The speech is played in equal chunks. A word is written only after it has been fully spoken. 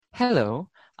Hello,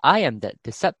 I am that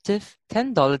deceptive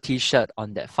 $10 t-shirt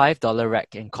on that $5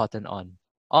 rack in Cotton On.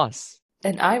 Oz.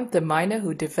 And I'm the miner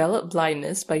who developed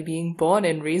blindness by being born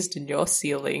and raised in your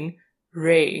ceiling,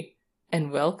 Ray. And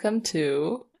welcome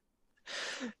to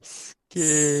Skinny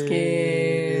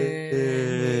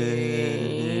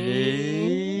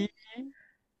Skinny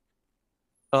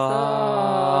Thoughts,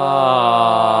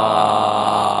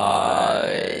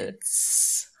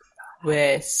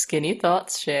 where skinny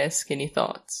thoughts share skinny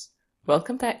thoughts.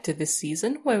 Welcome back to this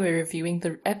season where we're reviewing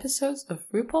the episodes of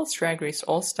RuPaul's Drag Race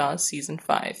All-Stars Season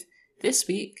 5. This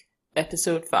week,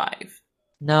 Episode 5.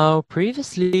 Now,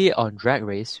 previously on Drag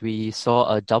Race, we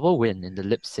saw a double win in the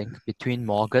lip sync between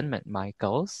Morgan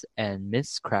McMichaels and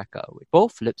Miss Cracker.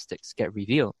 Both lipsticks get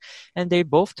revealed, and they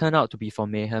both turn out to be for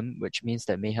Mayhem, which means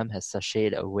that Mayhem has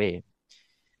sashayed away.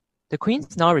 The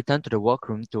queens now return to the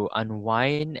workroom to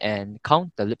unwind and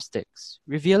count the lipsticks,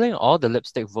 revealing all the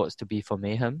lipstick votes to be for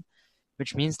Mayhem,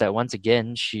 which means that once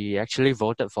again she actually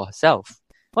voted for herself.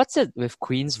 What's it with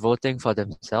queens voting for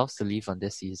themselves to leave on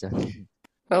this season?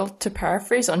 Well, to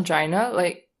paraphrase Angina,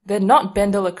 they're not Ben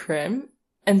de la Creme,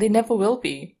 and they never will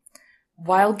be.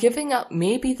 While giving up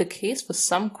may be the case for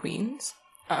some queens,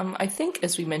 I think,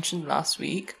 as we mentioned last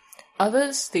week,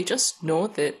 others, they just know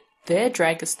that their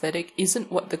drag aesthetic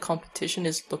isn't what the competition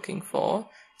is looking for,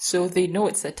 so they know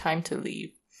it's their time to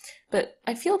leave. But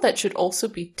I feel that should also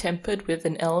be tempered with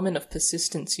an element of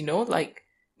persistence,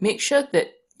 make sure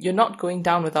that you're not going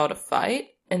down without a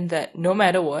fight, and that no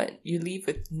matter what, you leave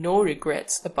with no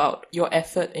regrets about your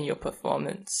effort and your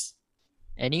performance.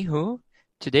 Anywho,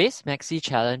 today's Maxi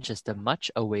Challenge is the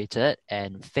much-awaited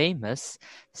and famous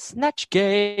Snatch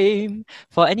Game.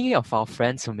 For any of our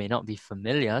friends who may not be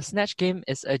familiar, Snatch Game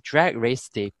is a drag race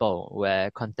staple where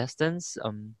contestants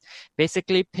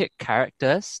basically pick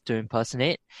characters to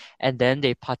impersonate, and then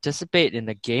they participate in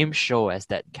the game show as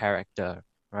that character,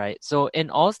 right? So in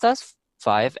All Stars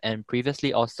 5 and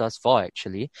previously All Stars 4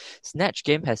 actually, Snatch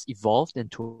Game has evolved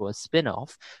into a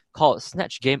spin-off called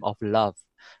Snatch Game of Love,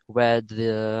 where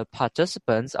the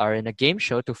participants are in a game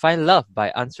show to find love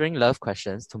by answering love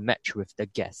questions to match with the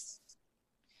guests.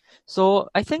 So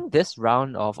I think this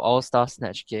round of All-Star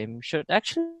Snatch Game should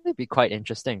actually be quite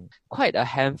interesting. Quite a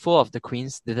handful of the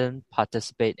queens didn't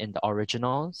participate in the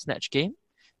original Snatch Game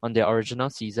on their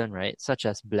original season, right? Such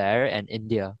as Blair and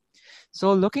India.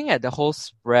 So looking at the whole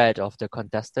spread of the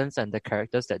contestants and the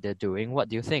characters that they're doing, what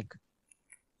do you think?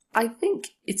 I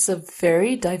think it's a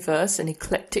very diverse and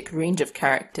eclectic range of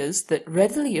characters that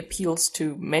readily appeals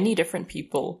to many different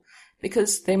people,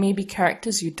 because there may be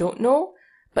characters you don't know,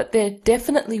 but there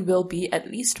definitely will be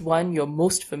at least one you're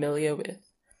most familiar with.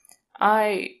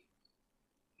 I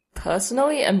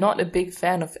personally am not a big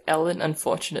fan of Ellen,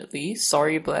 unfortunately,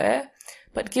 sorry Blair,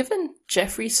 but given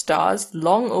Jeffree Star's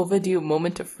long overdue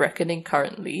moment of reckoning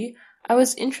currently, I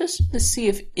was interested to see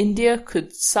if India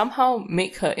could somehow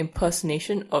make her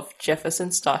impersonation of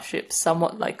Jefferson Starship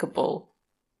somewhat likable.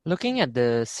 Looking at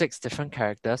the 6 different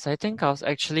characters, I think I was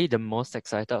actually the most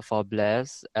excited for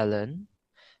Blair's Ellen.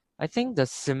 I think the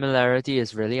similarity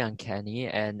is really uncanny,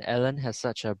 and Ellen has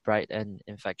such a bright and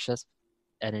infectious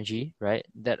energy, right,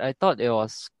 that I thought it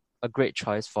was a great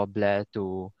choice for Blair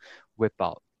to whip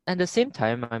out. At the same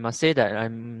time, I must say that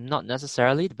I'm not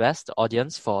necessarily the best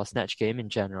audience for Snatch Game in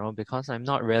general, because I'm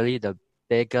not really the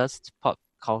biggest pop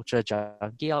culture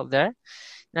junkie out there.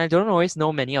 And I don't always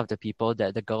know many of the people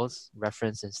that the girls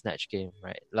reference in Snatch Game,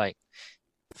 right? Like,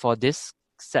 for this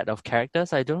set of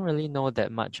characters, I don't really know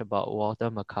that much about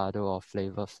Walter Mercado or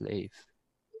Flavor Flav.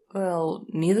 Well,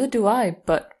 neither do I,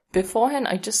 but beforehand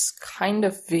I just kind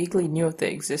of vaguely knew of their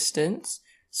existence.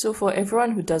 So for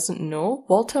everyone who doesn't know,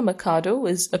 Walter Mercado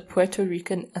is a Puerto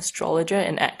Rican astrologer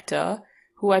and actor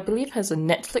who I believe has a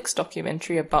Netflix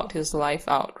documentary about his life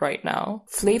out right now.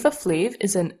 Flavor Flav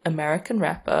is an American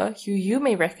rapper who you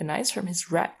may recognize from his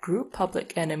rap group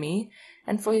Public Enemy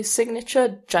and for his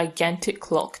signature gigantic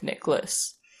clock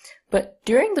necklace. But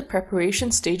during the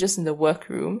preparation stages in the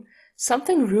workroom,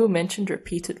 something Rue mentioned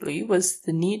repeatedly was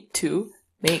the need to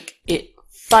make it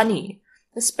funny,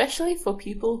 especially for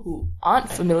people who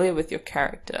aren't familiar with your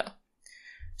character.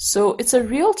 So it's a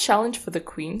real challenge for the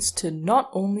queens to not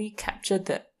only capture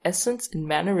the essence and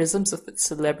mannerisms of that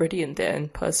celebrity in their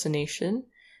impersonation,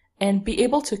 and be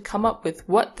able to come up with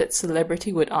what that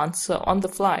celebrity would answer on the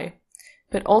fly,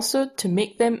 but also to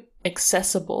make them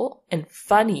accessible and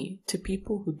funny to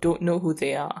people who don't know who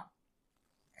they are.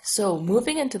 So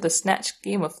moving into the Snatch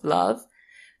Game of Love,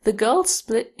 the girls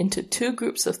split into 2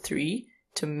 groups of 3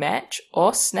 to match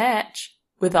or snatch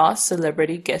with our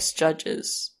celebrity guest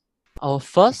judges. Our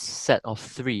first set of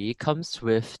 3 comes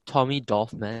with Tommy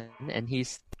Dorfman, and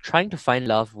he's trying to find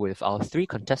love with our three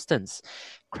contestants: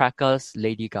 Cracker's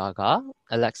Lady Gaga,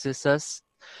 Alexis's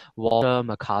Walter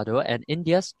Mercado, and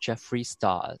India's Jeffree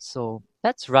Star. So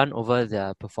let's run over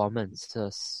their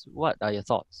performances. What are your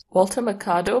thoughts? Walter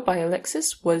Mercado by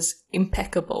Alexis was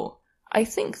impeccable. I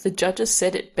think the judges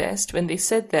said it best when they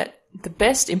said that the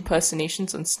best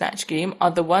impersonations on Snatch Game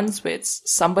are the ones where it's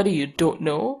somebody you don't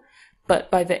know, but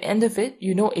by the end of it,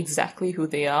 you know exactly who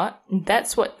they are, and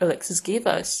that's what Alexis gave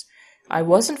us. I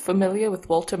wasn't familiar with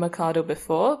Walter Mercado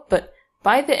before, but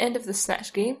by the end of the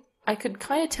Snatch Game, I could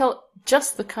kind of tell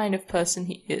just the kind of person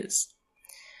he is.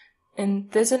 And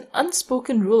there's an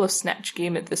unspoken rule of Snatch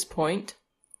Game at this point.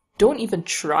 Don't even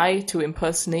try to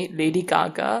impersonate Lady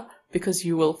Gaga because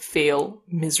you will fail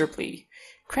miserably.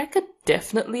 Cracker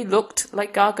definitely looked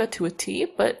like Gaga to a T,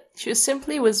 but she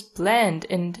simply was bland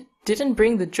and didn't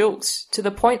bring the jokes, to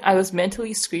the point I was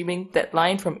mentally screaming that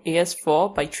line from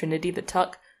AS4 by Trinity the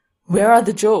Tuck, "Where are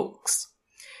the jokes?"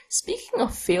 Speaking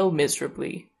of fail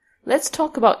miserably, let's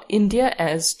talk about India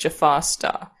as Jafar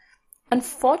Star.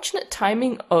 Unfortunate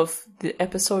timing of the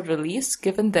episode release,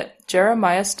 given that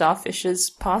Jeremiah Starfish's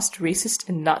past racist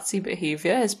and Nazi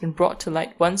behavior has been brought to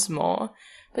light once more,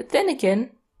 but then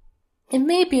again, it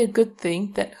may be a good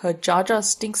thing that her Jar Jar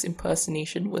Stinks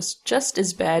impersonation was just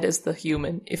as bad as the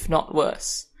human, if not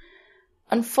worse.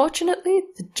 Unfortunately,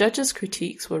 the judges'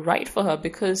 critiques were right for her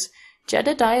because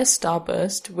Jedediah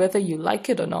Starburst, whether you like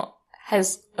it or not,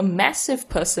 has a massive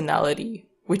personality,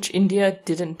 which India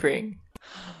didn't bring.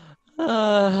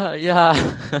 Yeah.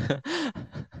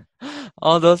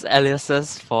 All those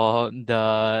aliases for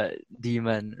the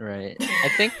demon, right? I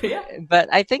think, Yeah. but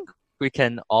I think we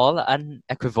can all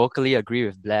unequivocally agree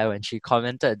with Blair when she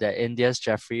commented that India's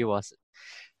Jeffrey was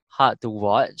hard to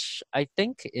watch. I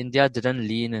think India didn't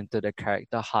lean into the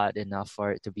character hard enough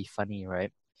for it to be funny,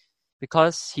 right?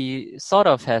 Because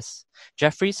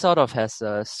Jeffrey sort of has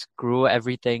a screw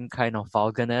everything kind of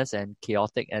vulgarness and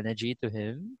chaotic energy to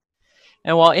him.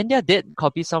 And while India did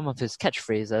copy some of his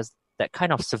catchphrases, that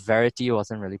kind of severity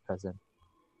wasn't really present.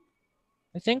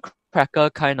 I think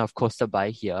Cracker kind of coasted by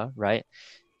here, right?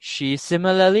 She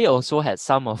similarly also had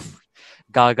some of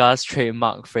Gaga's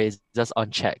trademark phrases on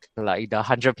check, like the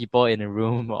 100 people in a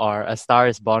room or A Star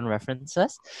is Born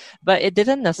references, but it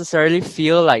didn't necessarily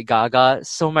feel like Gaga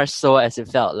so much so as it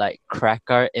felt like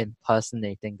Cracker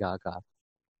impersonating Gaga.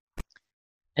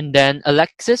 And then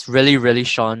Alexis really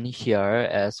shone here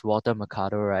as Walter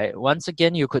Mercado, right? Once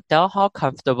again, you could tell how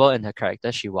comfortable in her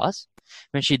character she was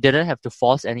when she didn't have to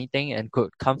force anything and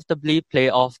could comfortably play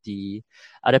off the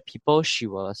other people she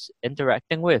was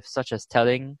interacting with, such as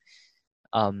telling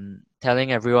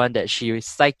everyone that she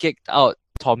psychicked out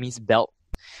Tommy's belt,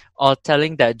 or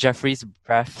telling that Jeffrey's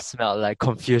breath smelled like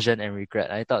confusion and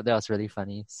regret. I thought that was really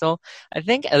funny. So I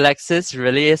think Alexis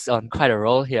really is on quite a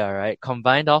roll here, right?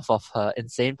 Combined off of her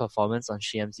insane performance on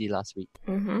SheMZ last week.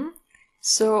 Mm-hmm.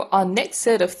 So our next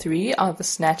set of three are the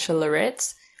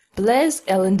Snatchelerettes, Blair's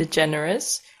Ellen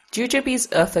DeGeneres, Jujubee's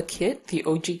Eartha Kitt, the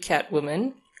OG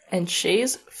Catwoman, and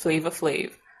Shay's Flavor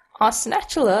Flav. Our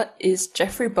Snatchler is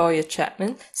Jeffrey Bowyer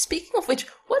Chapman. Speaking of which,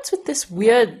 what's with this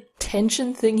weird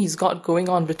tension thing he's got going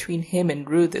on between him and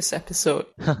Rue this episode?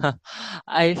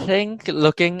 I think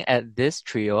looking at this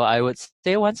trio, I would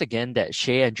say once again that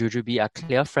Shay and Jujubee are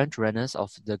clear front runners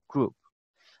of the group.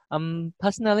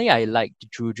 Personally, I liked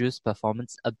Juju's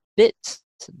performance a bit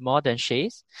more than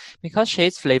Shay's, because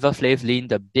Shay's Flavor Flav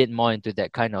leaned a bit more into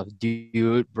that kind of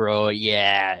dude, bro,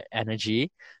 yeah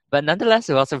energy. But nonetheless,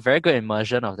 it was a very good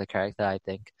immersion of the character, I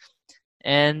think.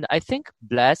 And I think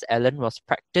Blair's Ellen was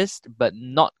practiced but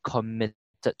not committed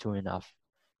to enough,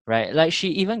 right? Like, she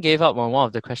even gave up on one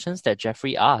of the questions that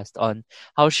Jeffrey asked on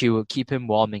how she would keep him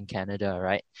warm in Canada,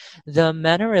 right? The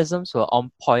mannerisms were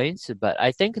on point, but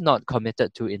I think not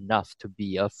committed to enough to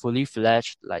be a fully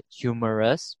fledged, like,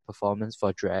 humorous performance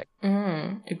for drag.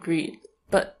 Agreed.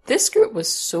 But this group was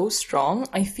so strong,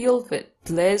 I feel that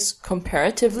Blair's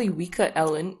comparatively weaker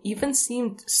Ellen even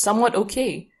seemed somewhat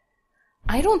okay.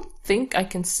 I don't think I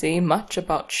can say much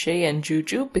about Shay and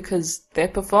Juju because their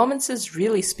performances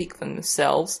really speak for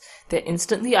themselves. They're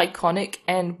instantly iconic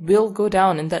and will go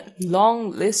down in that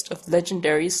long list of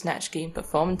legendary Snatch Game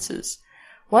performances.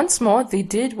 Once more, they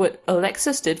did what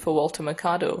Alexis did for Walter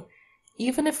Mercado.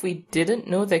 Even if we didn't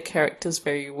know their characters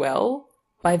very well,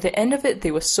 by the end of it, they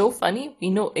were so funny,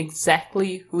 we know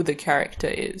exactly who the character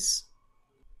is.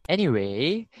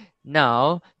 Anyway,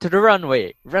 now to the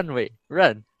runway. Runway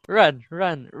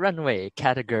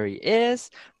category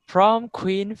is Prom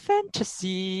Queen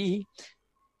Fantasy.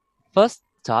 First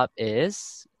up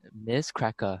is Miss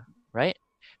Cracker, right?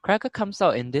 Cracker comes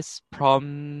out in this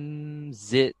prom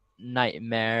zit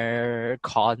nightmare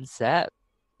concept,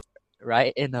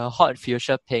 right? In a hot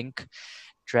fuchsia pink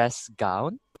dress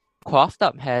gown, coiffed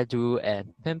up hairdo,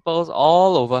 and pimples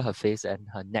all over her face and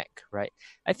her neck, right?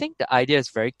 I think the idea is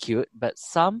very cute, but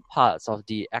some parts of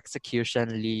the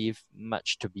execution leave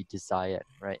much to be desired,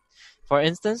 right? For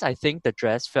instance, I think the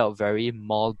dress felt very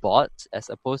mall bought as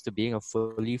opposed to being a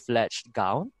fully fledged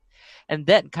gown, and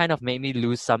that kind of made me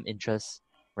lose some interest,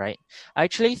 right? I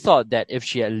actually thought that if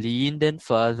she had leaned in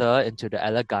further into the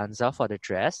eleganza for the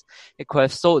dress, it could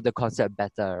have sold the concept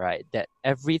better, right? That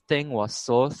everything was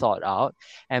so thought out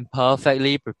and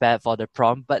perfectly prepared for the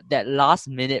prom, but that last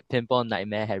minute pimple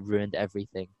nightmare had ruined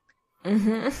everything.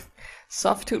 Mm-hmm.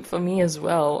 Soft tooth for me as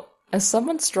well. As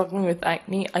someone struggling with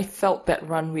acne, I felt that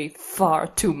runway far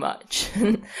too much.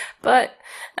 But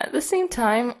at the same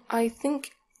time, I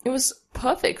think it was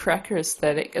perfect cracker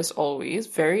aesthetic as always,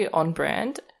 very on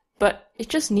brand, but it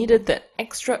just needed that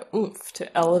extra oomph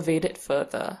to elevate it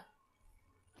further.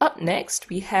 Up next,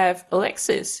 we have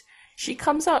Alexis. She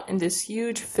comes out in this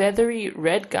huge feathery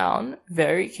red gown,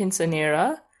 very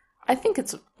quinceañera. I think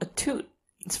it's a toot.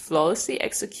 It's flawlessly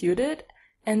executed,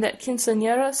 and that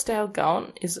quinceañera style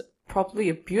gown is probably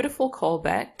a beautiful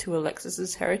callback to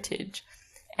Alexis's heritage.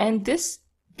 And this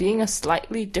being a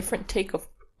slightly different take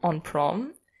on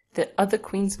prom that other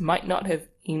queens might not have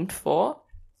aimed for,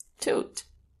 toot.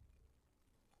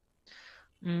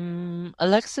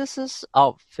 Alexis's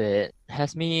outfit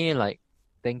has me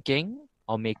thinking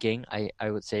or making, I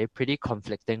would say, pretty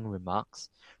conflicting remarks,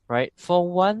 right? For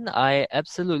one, I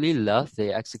absolutely love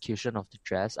the execution of the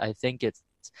dress. I think it's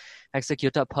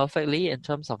executed perfectly in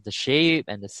terms of the shape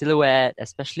and the silhouette,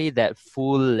 especially that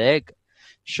full leg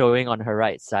showing on her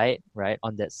right side, right,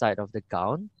 on that side of the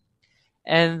gown.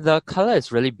 And the color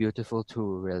is really beautiful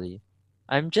too, really.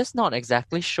 I'm just not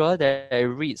exactly sure that it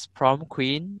reads prom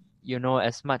queen,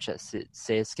 as much as it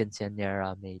says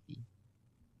quinceañera, maybe.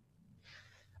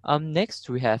 Next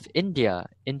we have India.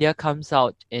 India comes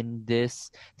out in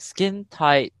this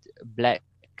skin-tight black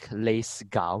lace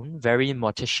gown, very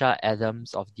Morticia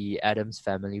Addams of the Addams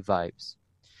Family vibes.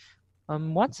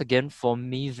 Once again, for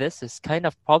me, this is kind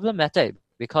of problematic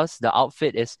because the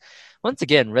outfit is, once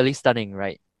again, really stunning,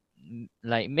 right?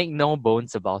 Like, make no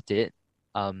bones about it.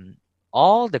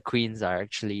 All the queens are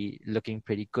actually looking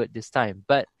pretty good this time,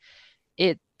 but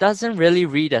it doesn't really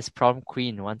read as prom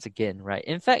queen once again, right?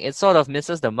 In fact, it sort of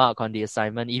misses the mark on the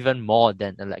assignment even more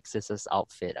than Alexis's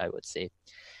outfit, I would say.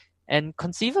 And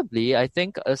conceivably, I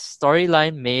think a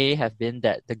storyline may have been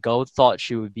that the girl thought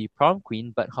she would be prom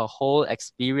queen, but her whole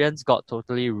experience got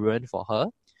totally ruined for her.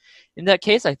 In that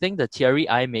case, I think the teary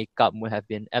eye makeup would have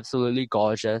been absolutely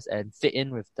gorgeous and fit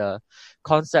in with the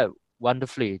concept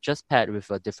wonderfully, just paired with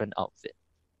a different outfit.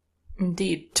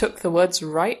 Indeed, took the words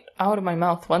right out of my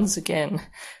mouth once again.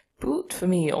 Boot for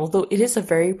me, although it is a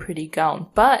very pretty gown.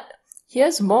 But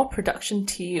here's more production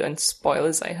tea and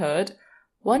spoilers I heard.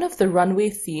 One of the runway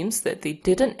themes that they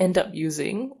didn't end up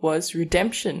using was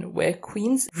redemption, where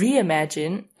queens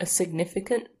reimagine a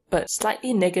significant but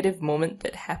slightly negative moment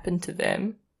that happened to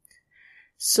them.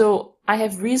 So I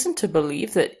have reason to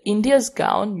believe that India's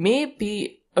gown may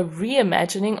be a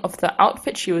reimagining of the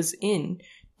outfit she was in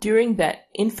during that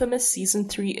infamous season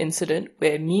 3 incident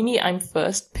where Mimi I'm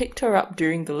First picked her up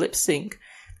during the lip sync,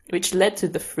 which led to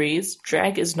the phrase,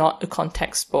 "drag is not a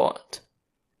contact sport."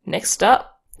 Next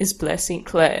up is Blair St.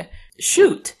 Clair.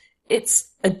 Shoot!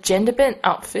 It's a gender-bent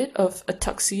outfit of a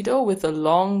tuxedo with a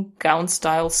long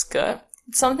gown-style skirt.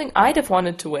 It's something I'd have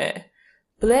wanted to wear.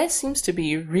 Blair seems to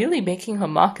be really making her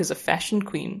mark as a fashion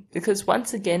queen, because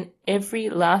once again, every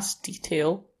last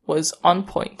detail was on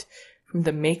point, from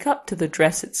the makeup to the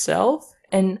dress itself.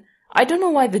 And I don't know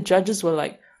why the judges were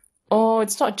like, oh,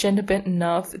 it's not gender bent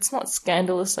enough, it's not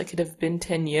scandalous like it have been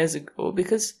 10 years ago,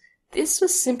 because this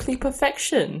was simply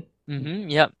perfection.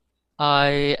 Yep.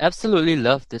 I absolutely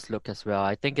love this look as well.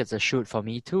 I think it's a shoot for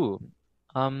me too.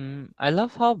 I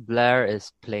love how Blair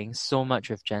is playing so much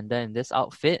with gender in this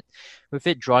outfit, with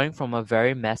it drawing from a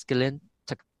very masculine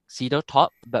tuxedo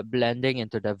top, but blending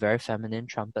into the very feminine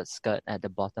trumpet skirt at the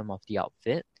bottom of the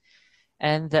outfit.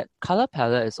 And that color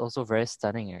palette is also very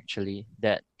stunning, actually.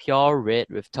 That pure red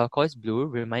with turquoise blue,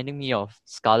 reminding me of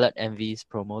Scarlet Envy's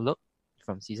promo look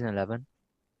from season 11.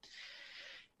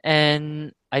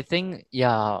 And I think,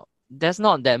 yeah, there's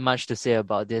not that much to say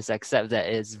about this except that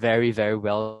it's very, very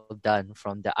well done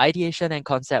from the ideation and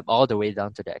concept all the way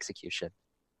down to the execution.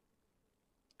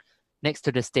 Next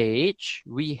to the stage,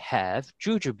 we have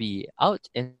Jujubee out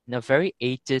in a very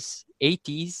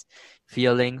 80s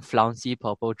feeling flouncy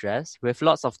purple dress with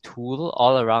lots of tulle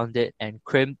all around it and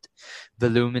crimped,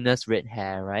 voluminous red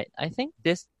hair, right? I think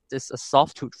this is a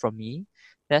soft toot from me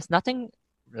There's nothing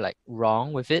like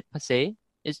wrong with it per se.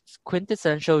 It's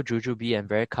quintessential Jujubee and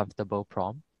very comfortable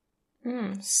prom.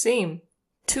 Same.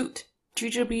 Toot.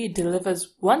 Jujubee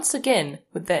delivers once again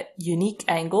with that unique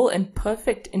angle and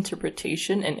perfect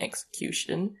interpretation and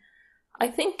execution. I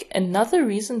think another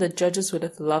reason the judges would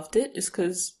have loved it is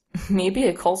because maybe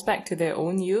it calls back to their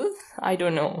own youth? I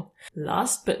don't know.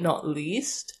 Last but not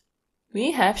least,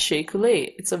 we have Shea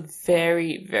Coulee. It's a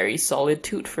very, very solid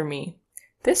toot for me.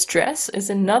 This dress is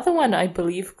another one I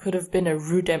believe could have been a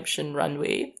redemption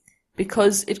runway,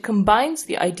 because it combines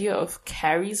the idea of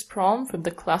Carrie's prom from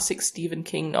the classic Stephen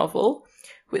King novel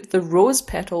with the rose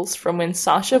petals from when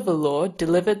Sasha Velour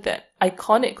delivered that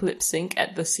iconic lip sync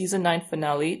at the season 9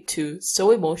 finale to So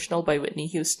Emotional by Whitney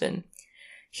Houston.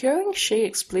 Hearing Shea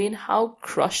explain how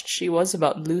crushed she was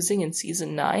about losing in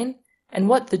season 9 and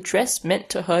what the dress meant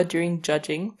to her during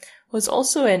judging was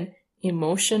also an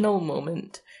emotional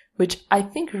moment, which I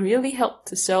think really helped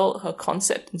to sell her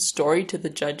concept and story to the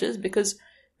judges, because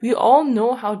we all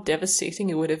know how devastating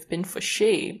it would have been for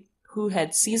Shea, who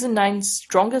had season 9's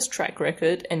strongest track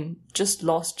record and just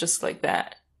lost just like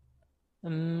that.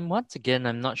 Once again,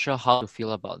 I'm not sure how to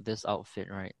feel about this outfit,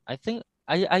 right?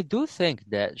 I do think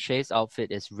that Shea's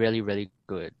outfit is really, really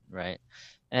good, right?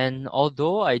 And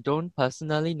although I don't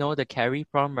personally know the Carrie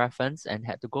prom reference and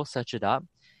had to go search it up,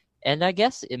 and I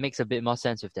guess it makes a bit more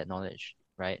sense with that knowledge,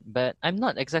 right? But I'm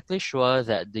not exactly sure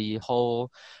that the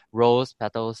whole rose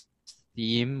petals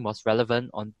theme was relevant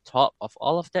on top of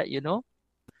all of that, you know?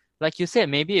 Like you said,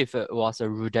 maybe if it was a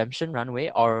redemption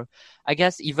runway, or I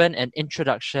guess even an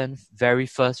introduction, very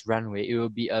first runway, it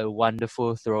would be a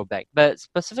wonderful throwback. But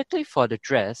specifically for the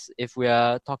dress, if we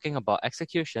are talking about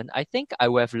execution, I think I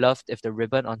would have loved if the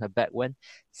ribbon on her back went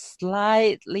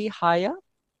slightly higher,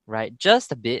 right?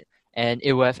 Just a bit, and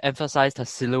it would have emphasized her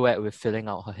silhouette with filling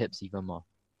out her hips even more.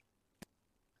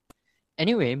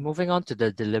 Anyway, moving on to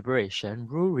the deliberation,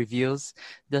 Rue reveals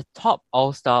the top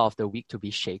all-star of the week to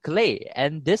be Shea Coulee.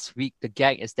 And this week, the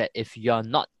gag is that if you're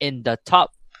not in the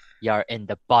top, you're in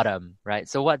the bottom, right?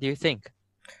 So what do you think?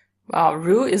 Wow,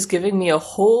 Rue is giving me a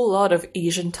whole lot of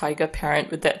Asian tiger parent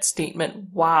with that statement.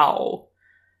 Wow.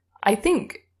 I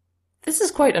think this is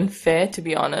quite unfair, to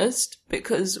be honest,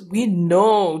 because we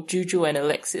know Juju and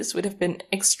Alexis would have been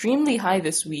extremely high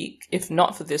this week if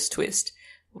not for this twist,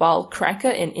 while Cracker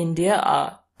and India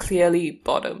are clearly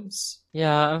bottoms.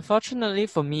 Yeah, unfortunately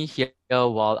for me here,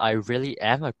 while I really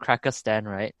am a Cracker stan,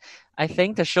 right? I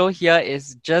think the show here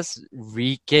is just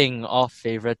reeking of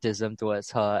favoritism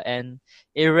towards her, and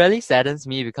it really saddens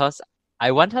me because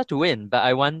I want her to win, but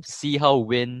I want to see her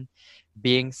win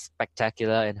being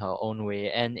spectacular in her own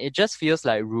way, and it just feels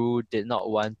like Rue did not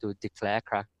want to declare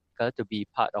Cracker to be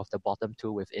part of the bottom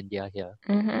two with India here.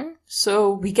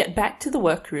 So we get back to the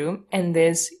workroom, and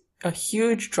there's a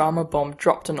huge drama bomb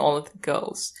dropped on all of the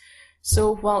girls.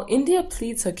 So while India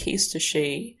pleads her case to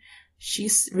Shea, she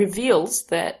reveals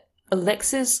that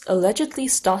Alexis allegedly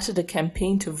started a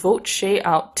campaign to vote Shea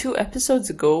out 2 episodes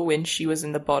ago when she was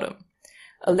in the bottom.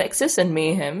 Alexis and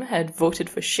Mayhem had voted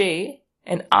for Shea,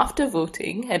 and after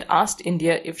voting had asked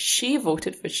India if she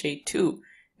voted for Shea too,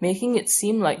 making it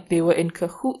seem like they were in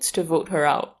cahoots to vote her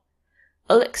out.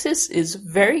 Alexis is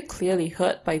very clearly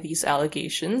hurt by these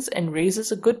allegations and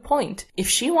raises a good point. If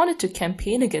she wanted to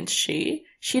campaign against Shea,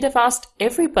 she'd have asked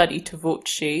everybody to vote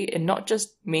Shea and not just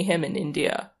Mayhem in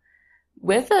India.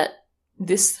 Whether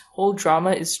this whole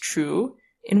drama is true,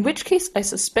 in which case I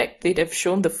suspect they'd have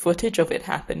shown the footage of it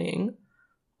happening,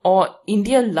 or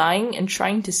India lying and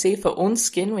trying to save her own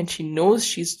skin when she knows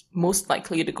she's most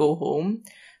likely to go home,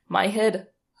 my head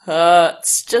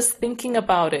hurts just thinking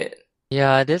about it.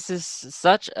 Yeah, this is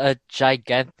such a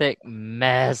gigantic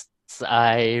mess.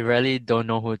 I really don't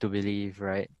know who to believe,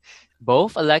 right?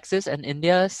 Both Alexis and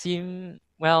India seem,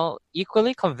 well,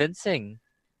 equally convincing.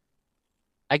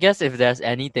 I guess if there's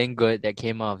anything good that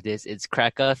came out of this, it's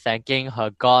Cracker thanking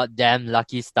her goddamn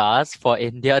lucky stars for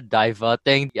India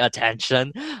diverting the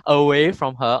attention away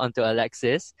from her onto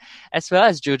Alexis, as well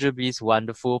as Jujubee's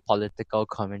wonderful political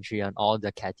commentary on all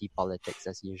the catty politics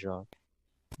as usual.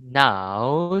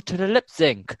 Now to the lip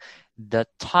sync. The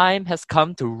time has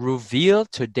come to reveal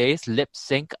today's lip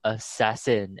sync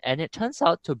assassin, and it turns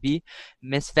out to be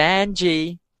Miss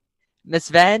Vanjie.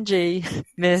 Miss Vanjie.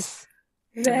 Miss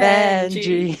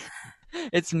Vanjie.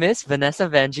 It's Miss Vanessa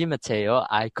Vanjie Mateo,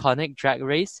 iconic Drag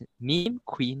Race meme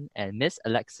queen, and Miss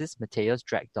Alexis Mateo's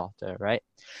drag daughter, right?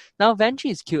 Now,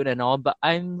 Vanjie is cute and all, but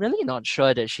I'm really not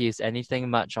sure that she is anything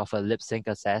much of a lip sync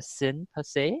assassin per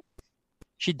se.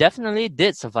 She definitely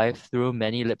did survive through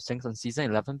many lip syncs on season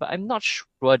 11, but I'm not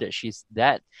sure that she's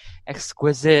that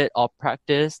exquisite or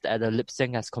practiced at a lip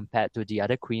sync as compared to the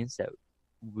other queens that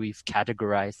we've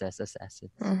categorized as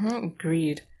assassins.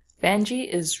 Agreed. Vanjie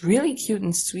is really cute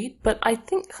and sweet, but I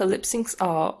think her lip syncs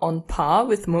are on par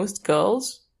with most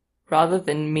girls, rather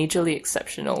than majorly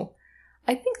exceptional.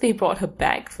 I think they brought her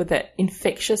back for that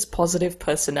infectious positive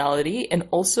personality and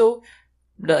also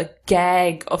the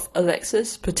gag of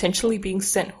Alexis potentially being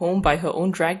sent home by her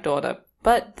own drag daughter.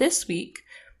 But this week,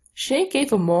 Shea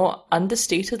gave a more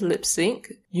understated lip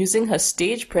sync, using her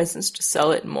stage presence to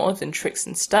sell it more than tricks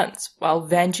and stunts, while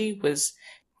Vanjie was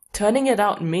turning it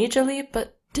out majorly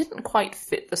but didn't quite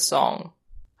fit the song.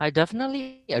 I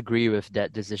definitely agree with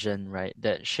that decision, right?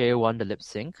 That Shea won the lip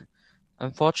sync.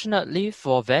 Unfortunately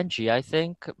for Vanjie, I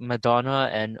think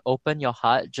Madonna and Open Your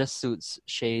Heart just suits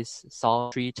Shea's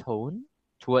sultry tone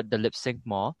toward the lip sync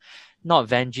more, not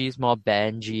Vanjie's more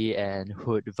bangy and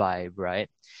hood vibe, right?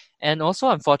 And also,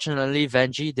 unfortunately,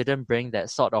 Vanjie didn't bring that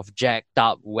sort of jacked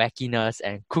up wackiness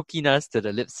and kookiness to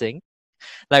the lip sync,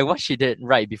 like what she did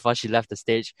right before she left the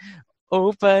stage.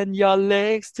 Open your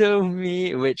legs to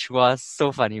me, which was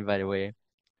so funny, by the way.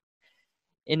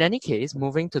 In any case,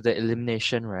 moving to the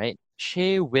elimination, right?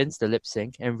 Shea wins the lip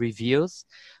sync and reveals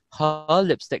her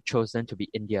lipstick chosen to be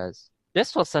India's.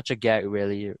 This was such a gag,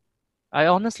 really. I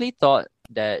honestly thought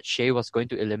that Shea was going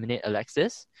to eliminate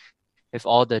Alexis with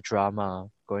all the drama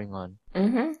going on.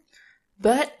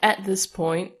 But at this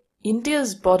point,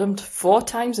 India's bottomed 4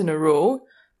 times in a row,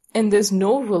 and there's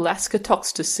no Rolaska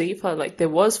talks to save her like there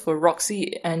was for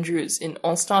Roxy Andrews in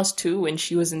All Stars 2 when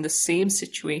she was in the same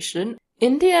situation.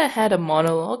 India had a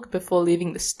monologue before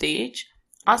leaving the stage,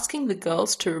 asking the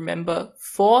girls to remember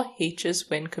 4 H's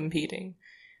when competing.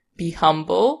 Be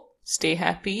humble, stay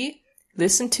happy,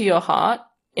 listen to your heart,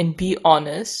 and be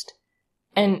honest.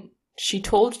 And she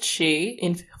told Shea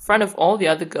in front of all the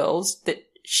other girls that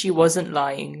she wasn't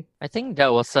lying. I think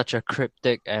that was such a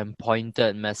cryptic and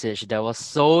pointed message that was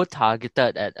so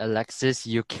targeted at Alexis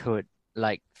you could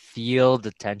feel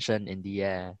the tension in the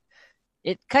air.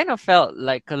 It kind of felt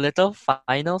like a little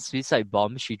final suicide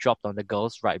bomb she dropped on the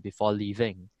girls right before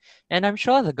leaving. And I'm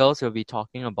sure the girls will be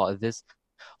talking about this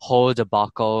whole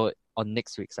debacle on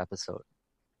next week's episode.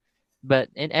 But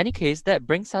in any case, that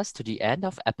brings us to the end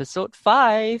of episode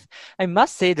 5. I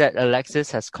must say that Alexis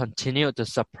has continued to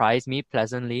surprise me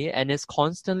pleasantly and is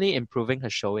constantly improving her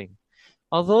showing.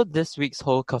 Although this week's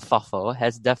whole kerfuffle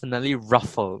has definitely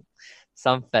ruffled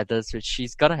some feathers which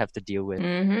she's gonna have to deal with.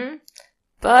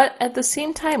 But at the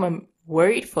same time, I'm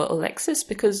worried for Alexis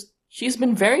because she's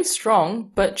been very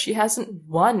strong, but she hasn't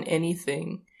won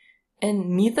anything. And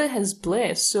neither has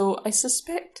Blair, so I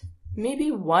suspect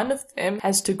maybe one of them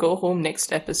has to go home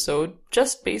next episode,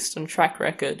 just based on track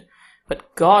record.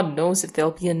 But God knows that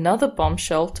there'll be another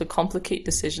bombshell to complicate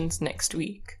decisions next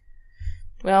week.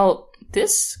 Well,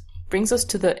 this brings us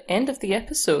to the end of the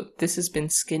episode. This has been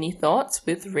Skinny Thoughts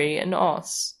with Ray and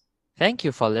Oz. Thank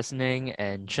you for listening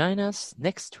and join us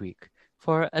next week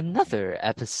for another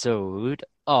episode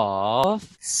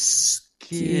of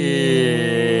Skinny